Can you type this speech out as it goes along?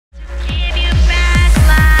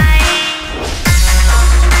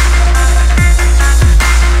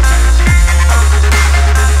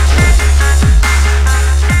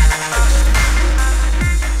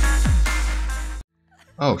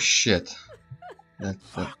shit. That's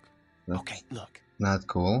Okay, look. not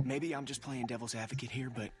cool. Maybe I'm just playing devil's advocate here,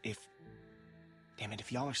 but if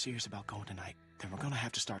y'all are serious about going tonight, then we're gonna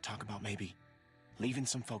have to start talking about maybe leaving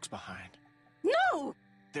some folks behind. No!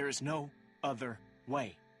 There is no other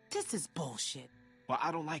way. This is bullshit. Well,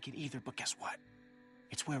 I don't like it either, but guess what?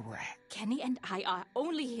 It's where we're at. Kenny and I are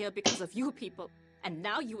only here because of you people, and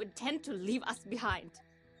now you intend to leave us behind.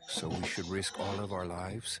 So we should risk all of our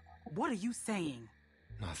lives? What are you saying?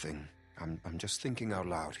 Nothing. I'm just thinking out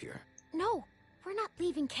loud here. No, we're not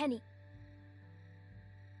leaving Kenny.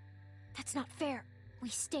 That's not fair. We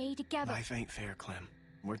stay together. Life ain't fair, Clem.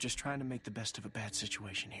 We're just trying to make the best of a bad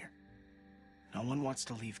situation here. No one wants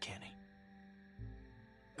to leave Kenny.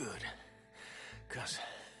 Good. 'Cause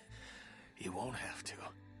you won't have to.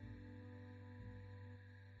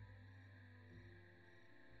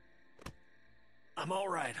 I'm all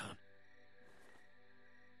right, hon.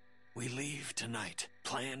 We leave tonight.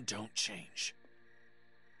 Plan don't change.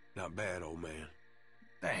 Not bad, old man.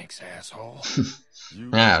 Thanks, asshole.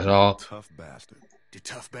 You Asshole. tough bastard. Do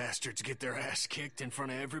tough bastards get their ass kicked in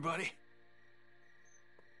front of everybody?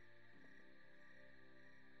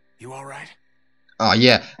 You all right? Oh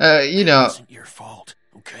yeah, you It know, wasn't your fault,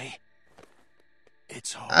 okay?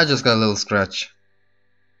 It's all. I just got a little scratch.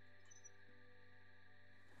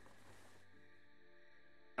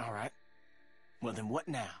 All right. Well, then what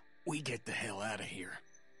now? We get the hell out of here.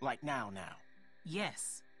 Like now.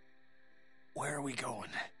 Yes. Where are we going?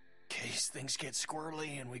 In case things get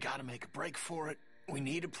squirrely and we gotta make a break for it, we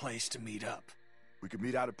need a place to meet up. We could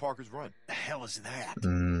meet out at Parker's Run. The hell is that?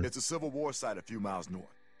 It's a Civil War site a few miles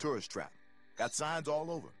north. Tourist trap. Got signs all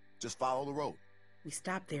over. Just follow the road. We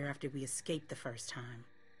stopped there after we escaped the first time.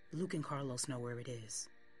 Luke and Carlos know where it is.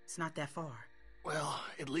 It's not that far. Well,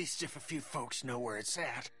 at least if a few folks know where it's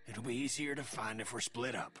at, it'll be easier to find if we're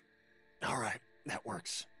split up. All right, that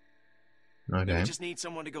works. Okay. We just need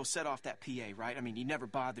someone to go set off that PA, right? I mean, you never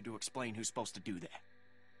bothered to explain who's supposed to do that.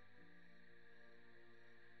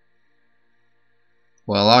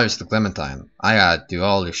 Well, obviously Clementine. I gotta do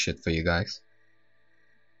all this shit for you guys.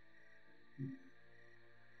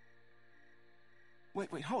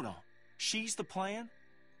 Wait, hold on. She's the plan?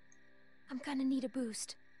 I'm gonna need a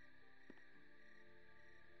boost.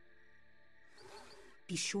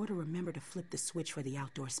 Be sure to remember to flip the switch for the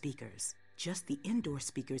outdoor speakers. Just the indoor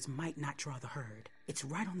speakers might not draw the herd. It's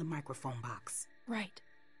right on the microphone box. Right.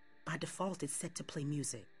 By default, it's set to play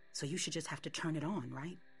music, so you should just have to turn it on,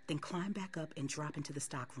 right? Then climb back up and drop into the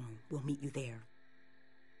stock room. We'll meet you there.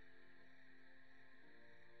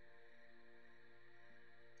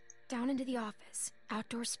 Down into the office.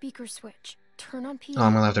 Outdoor speaker switch. Turn on PA. Oh,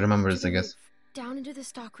 I'm gonna have to remember to this, the I guess. roof. Down into the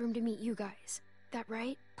stock room to meet you guys. That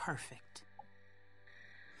right? Perfect.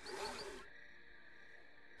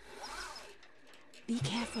 Be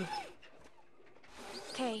careful.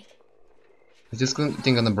 Okay. Is this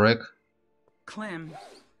thing gonna break? Clem,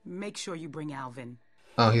 make sure you bring Alvin.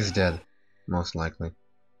 Oh, he's dead. Most likely.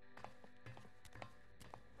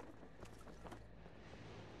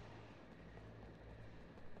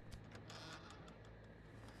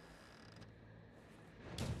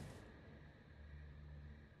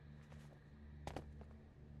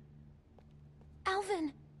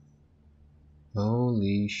 Alvin!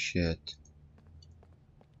 Holy shit.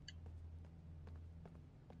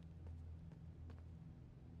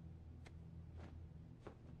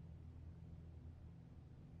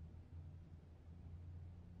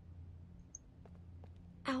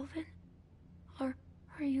 Alvin?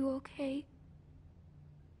 Are you okay?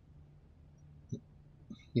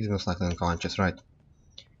 He's most likely unconscious, right?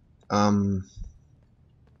 PA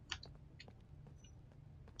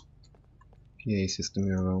system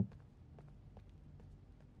hero.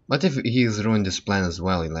 What if he's ruined this plan as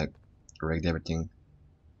well? He like rigged everything.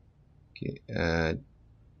 Okay,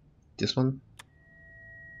 this one?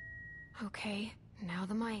 Okay, now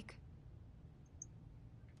the mic.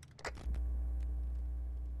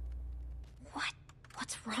 What?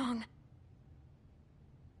 What's wrong?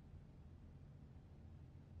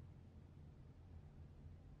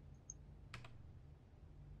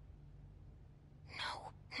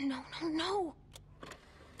 No.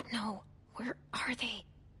 No, where are they?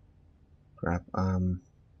 Crap, oh,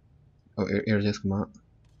 here it is, come on.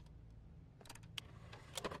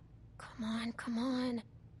 Come on.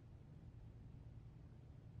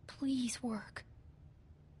 Please work.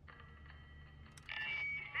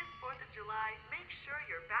 This 4th of July, make sure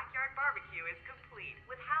your backyard barbecue is complete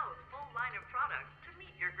with Hal's full line of products to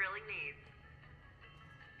meet your grilling needs.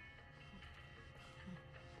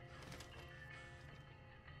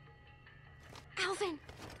 Alvin!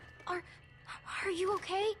 Are you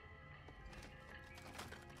okay?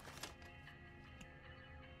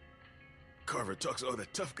 Carver talks all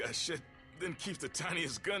that tough guy shit, then keeps the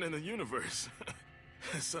tiniest gun in the universe.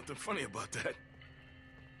 There's something funny about that.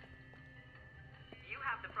 You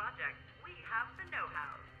have the project. We have the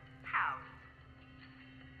know-how. How?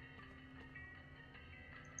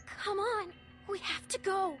 Come on, we have to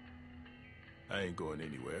go. I ain't going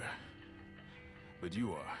anywhere. But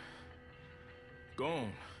you are. Go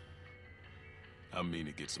on. I mean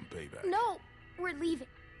to get some payback. No, we're leaving.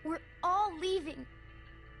 We're all leaving.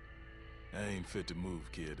 I ain't fit to move,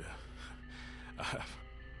 kid.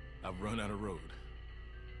 I've run out of road.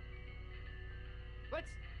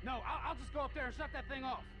 I'll just go up there and shut that thing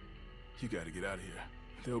off. You gotta get out of here.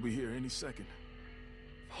 They'll be here any second.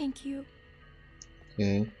 Thank you.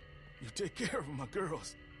 Okay. You take care of my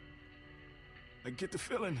girls. I get the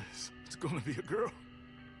feeling it's gonna be a girl.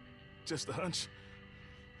 Just a hunch.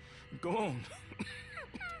 Go on.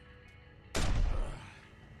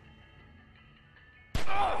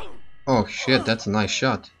 Oh shit, that's a nice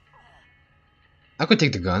shot. I could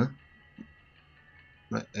take the gun.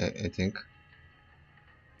 I think.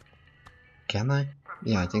 Can I?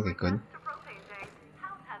 Yeah, I think I could. House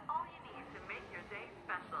has all you need to make your day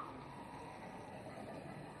special.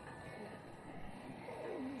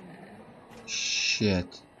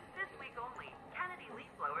 Shit. This week only, Kennedy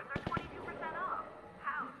leaf blowers are 22% off.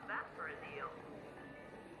 How's that for a deal?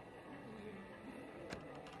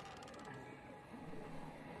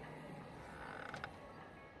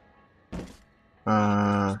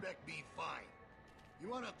 Respect me fine. You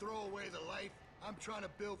want to throw away the life I'm trying to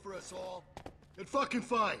build for us all? Then fucking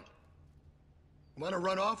fine. Want to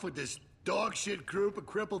run off with this dog shit group of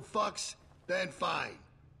crippled fucks? Then fine.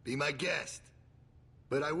 Be my guest.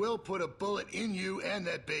 But I will put a bullet in you and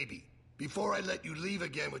that baby before I let you leave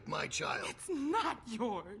again with my child. It's not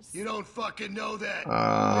yours. You don't fucking know that.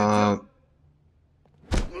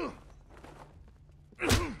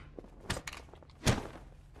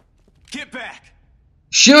 Get back!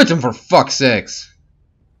 Shoot him for fuck's sakes!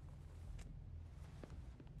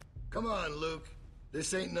 Come on, Luke.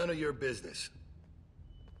 This ain't none of your business.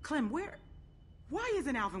 Clem, why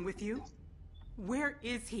isn't Alvin with you? Where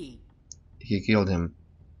is he? He killed him.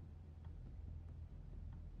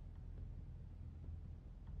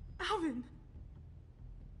 Alvin!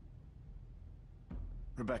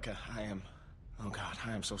 Rebecca, oh God,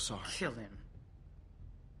 I am so sorry. Kill him.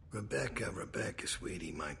 Rebecca,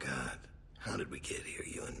 sweetie, my God. How did we get here,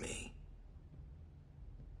 you and me?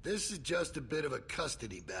 This is just a bit of a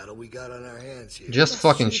custody battle we got on our hands here. Just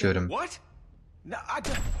fucking shoot him. What? No, I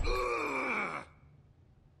don't...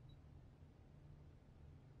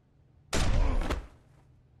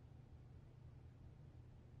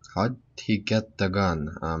 How'd he get the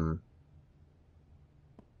gun?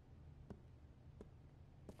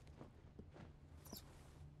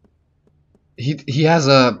 He has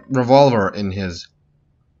a revolver in his...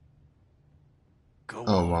 Go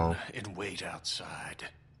oh, on wow. and wait outside.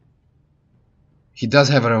 He does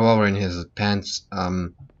have a revolver in his pants.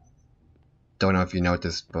 Don't know if you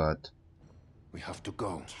noticed, but... We have to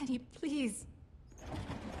go. Kenny, please.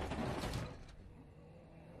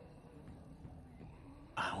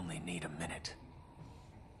 I only need a minute.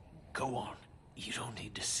 Go on. You don't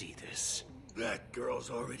need to see this. That girl's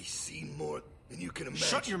already seen more than you can imagine.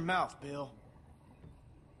 Shut your mouth, Bill.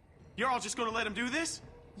 You're all just gonna let him do this?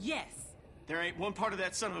 Yes. There ain't one part of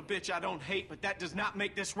that son of a bitch I don't hate, but that does not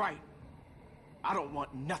make this right. I don't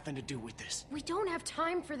want nothing to do with this. We don't have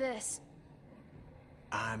time for this.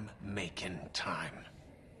 I'm making time.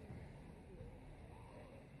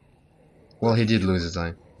 Well, he did lose his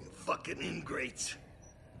eye. You fucking ingrates.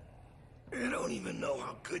 I don't even know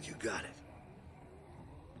how good you got it.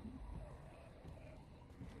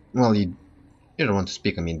 Well, you don't want to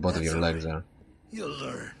speak, I mean, both of That's your all legs right. are. You'll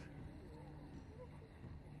learn.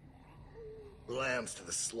 Lambs to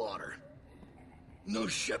the slaughter. No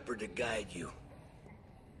shepherd to guide you.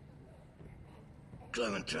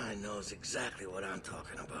 Clementine knows exactly what I'm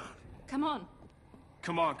talking about. Come on.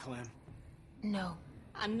 Come on, Clem. No,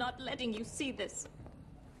 I'm not letting you see this.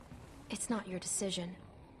 it's not your decision.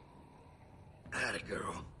 Atta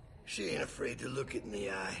girl. She ain't afraid to look it in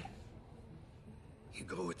the eye. You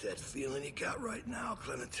go with that feeling you got right now,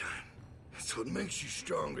 Clementine. That's what makes you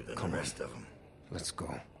stronger than the rest of them. Let's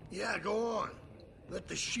go. Yeah, go on. Let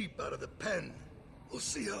the sheep out of the pen. We'll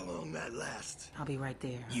see how long that lasts. I'll be right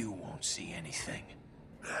there. You won't see anything.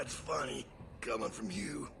 That's funny, coming from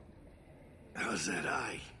you. How's that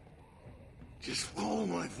eye? Just follow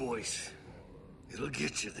my voice. It'll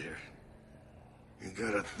get you there. You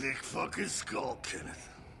got a thick fucking skull, Kenneth.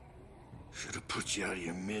 Should have put you out of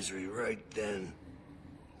your misery right then.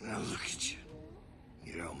 Now look at you.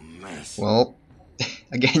 You're a mess. Well,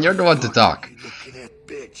 Again, you're the one to talk. Look at that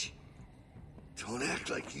bitch. Don't act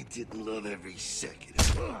like you didn't love every second.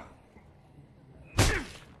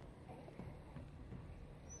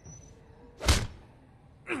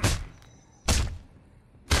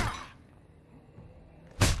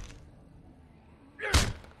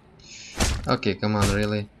 Okay, come on,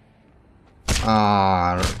 really?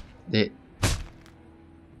 Ah,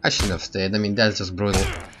 I shouldn't have stayed. I mean, that's just brutal.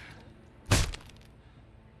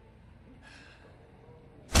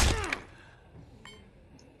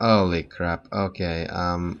 Holy crap. Okay,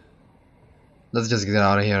 let's just get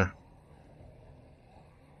out of here.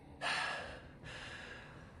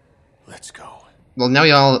 Let's go. Well, now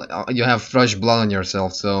you have fresh blood on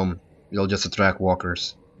yourself, so you'll just attract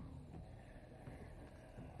walkers.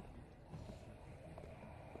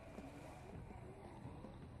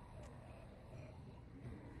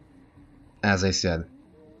 As I said.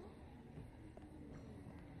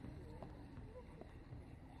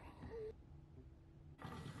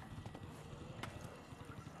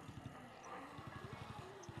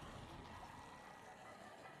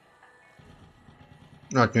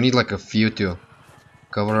 Right, we need like a few to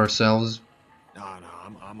cover ourselves. No,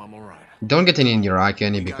 I'm alright. Don't get any in your eye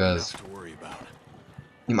candy We got because enough to worry about.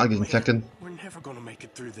 you might get infected. We're never gonna make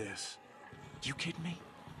it through this. You kidding me?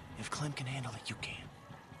 If Clem can handle it, you can.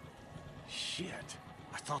 Shit.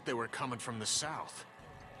 I thought they were coming from the south.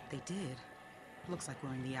 They did. Looks like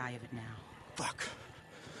we're in the eye of it now. Fuck.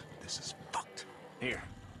 This is fucked. Here.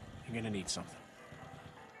 You're gonna need something.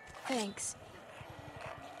 Thanks.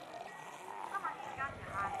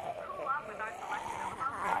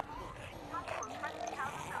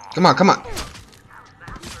 Come on, come on.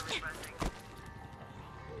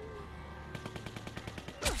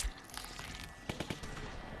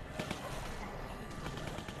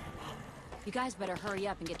 You guys better hurry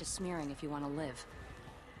up and get to smearing if you want to live.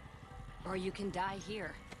 Or you can die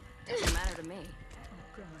here. Doesn't matter to me.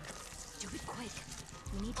 Oh, God. Do it quick.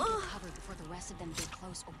 We need to get covered before the rest of them get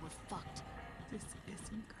close or we're fucked. This isn't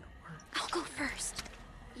gonna work. I'll go first.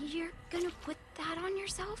 You're gonna put that on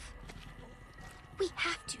yourself? We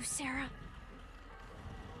have to, Sarah.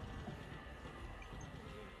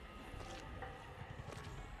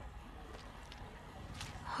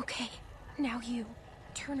 Okay, now you.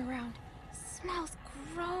 Turn around. Smells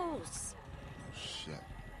gross. Shit.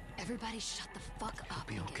 Everybody shut the fuck up.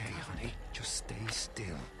 Be okay, honey. Just stay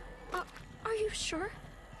still. Are you sure?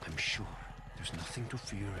 I'm sure. There's nothing to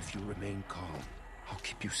fear if you remain calm. I'll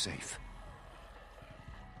keep you safe.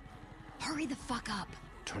 Hurry the fuck up.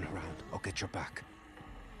 Turn around. I'll get your back.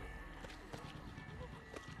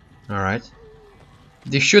 Alright.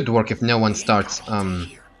 This should work if no one starts,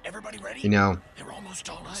 Everybody ready? you know. They're almost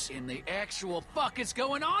told us. What in the actual fuck is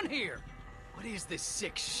going on here? What is this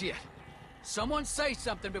sick shit? Someone say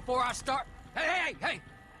something before I start. Hey!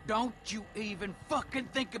 Don't you even fucking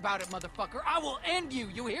think about it, motherfucker. I will end you.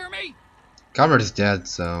 You hear me? Covered is dead,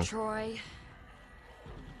 so.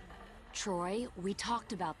 Troy, we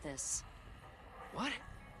talked about this. What?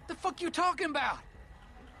 The fuck you talking about?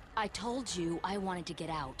 I told you I wanted to get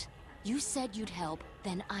out. You said you'd help,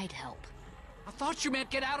 then I'd help. I thought you meant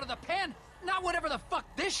get out of the pen, not whatever the fuck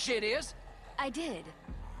this shit is. I did.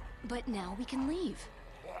 But now we can leave.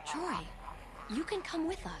 Troy, you can come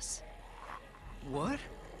with us. What?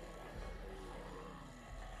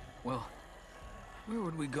 Well, where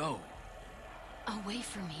would we go? Away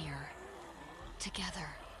from here. Together.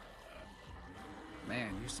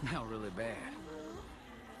 Man, you smell really bad.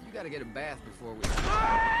 You gotta get a bath before we...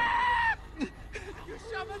 You're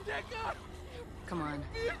shoving dick up! Come on.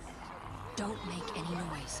 Don't make any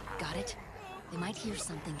noise, got it? They might hear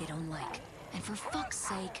something they don't like. And for fuck's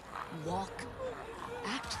sake, walk.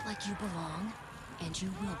 Act like you belong, and you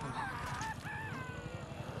will belong.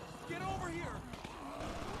 Get over here!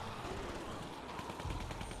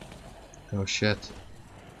 Oh shit.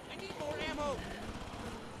 I need more ammo!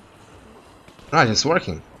 Right, it's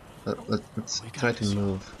working. Let's try to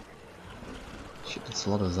move. Shit, it's a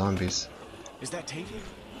lot of zombies. Is that Tavy?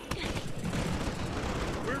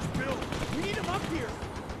 Where's Bill? We need him up here!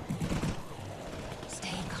 Stay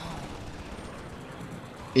calm.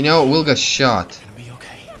 You know, we'll get shot. Gonna be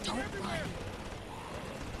okay. Don't run.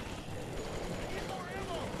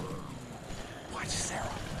 Watch Sarah.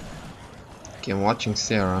 Okay, I'm watching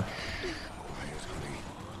Sarah. Quiet, honey.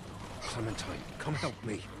 Clementine, come help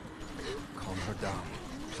me. Calm her down.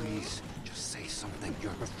 Please, just say something.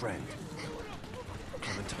 You're her friend.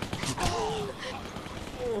 Clementine.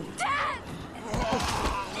 Dad!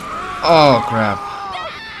 Oh crap.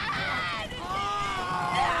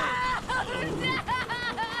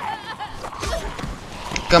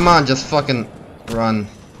 Come on, just fucking run.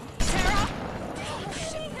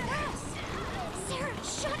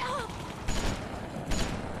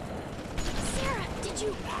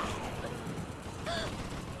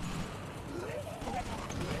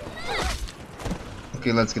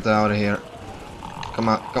 Okay, let's get out of here. Come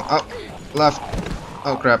on, come up, left.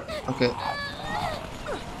 Oh crap. Okay.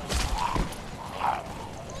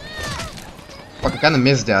 Fuck, I kinda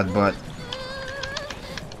missed that, but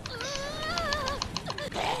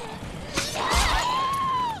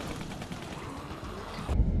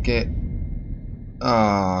okay.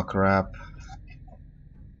 Oh crap.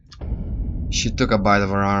 She took a bite of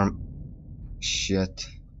her arm. Shit.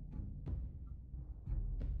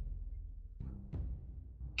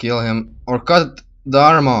 Kill him or cut the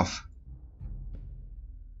arm off.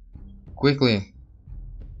 Quickly.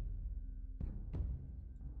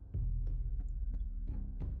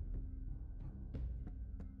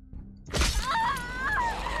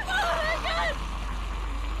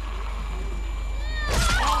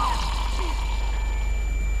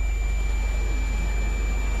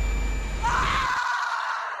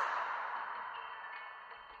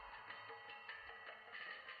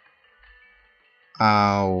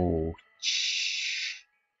 Ouch.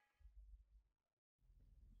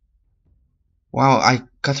 Wow, I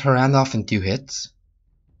cut her hand off in 2 hits.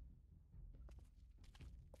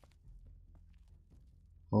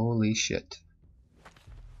 Holy shit.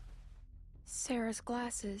 Sarah's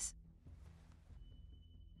glasses.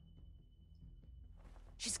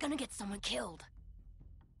 She's gonna get someone killed.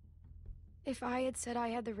 If I had said I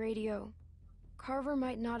had the radio, Carver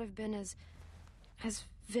might not have been as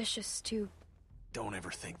vicious too. Don't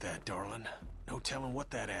ever think that, darling. No telling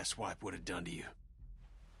what that asswipe would have done to you.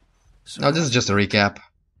 So No, this is just a recap.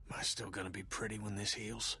 Am I still gonna be pretty when this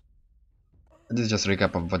heals? This is just a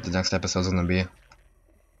recap of what the next episode is gonna be.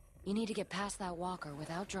 You need to get past that walker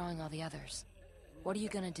without drawing all the others. What are you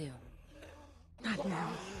gonna do? Not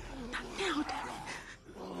now. Not now, damn it.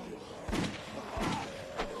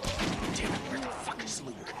 Damn it, where the fuck is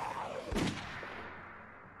Luke?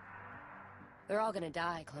 They're all gonna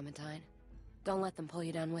die, Clementine. Don't let them pull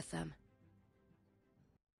you down with them.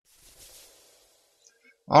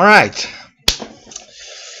 Alright.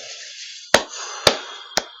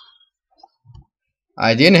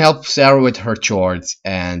 I didn't help Sarah with her chores,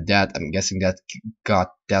 and that, I'm guessing, that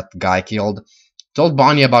got that guy killed. Told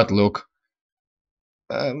Bonnie about Luke.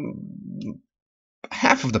 Half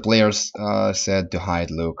of the players said to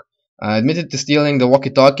hide Luke. Admitted to stealing the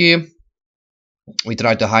walkie-talkie. We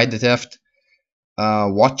tried to hide the theft.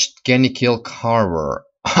 Watched Kenny kill Carver.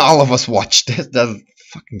 All of us watched this. That's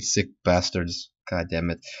fucking sick bastards. God damn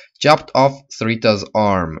it. Chopped off Sarita's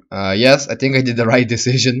arm. Yes, I think I did the right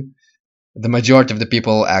decision. The majority of the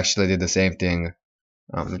people actually did the same thing.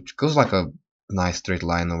 It goes like a nice straight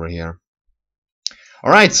line over here.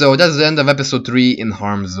 Alright, so that's the end of episode 3 in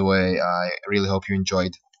Harm's Way. I really hope you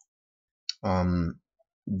enjoyed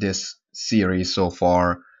this series so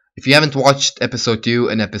far. If you haven't watched episode 2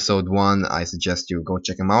 and episode 1, I suggest you go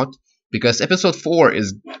check them out. Because episode 4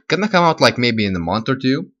 is gonna come out like maybe in a month or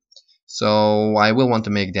 2. So I will want to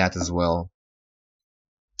make that as well.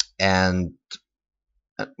 And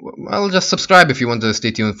well, just subscribe if you want to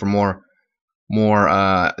stay tuned for more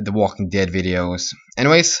The Walking Dead videos.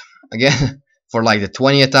 Anyways, again, for like the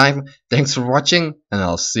 20th time, thanks for watching, and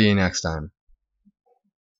I'll see you next time.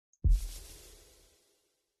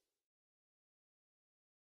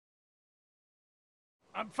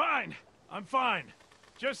 I'm fine. I'm fine.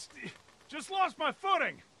 Just lost my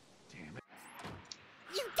footing. Damn it.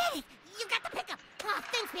 You did it! You got the pickup! Oh,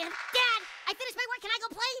 thanks, man. Dad, I finished my work. Can I go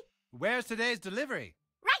play? Where's today's delivery?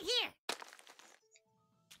 Right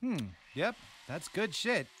here. Yep, that's good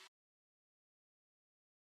shit.